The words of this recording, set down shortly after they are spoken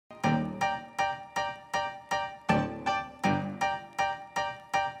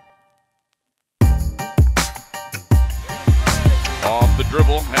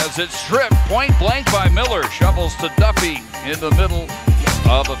dribble, has it stripped point blank by Miller. Shovels to Duffy in the middle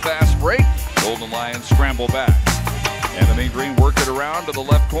of a fast break. Golden Lions scramble back. And the Mean Green work it around to the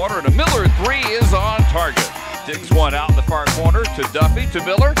left corner. And a Miller three is on target. Digs one out in the far corner to Duffy, to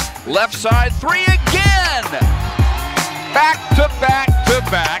Miller. Left side three again. Back to back to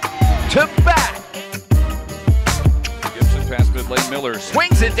back to back. Gibson past mid lane. Miller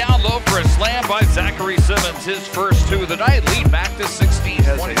swings it down low for a slam by Zachary Simmons. His first two of the night. Lead back to 16.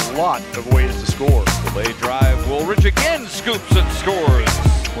 Has a lot of ways to score. Delayed drive. Woolridge again scoops and scores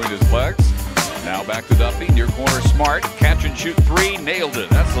between his legs. Now back to Duffy, near corner Smart, catch and shoot three, nailed it.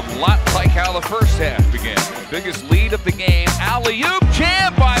 That's a lot like how the first half began. The biggest lead of the game, alley-oop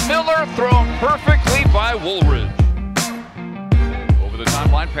jam by Miller, thrown perfectly by Woolridge. Over the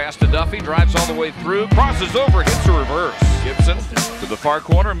timeline, pass to Duffy, drives all the way through, crosses over, hits a reverse. Gibson to the far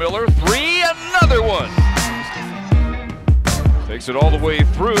corner, Miller, three, another one. Takes it all the way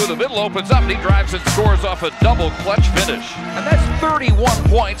through, the middle opens up, and he drives and scores off a double clutch finish. And that's 31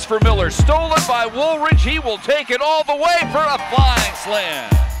 points for Miller. Stolen by Woolridge, he will take it all the way for a flying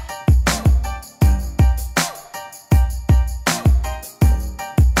slam.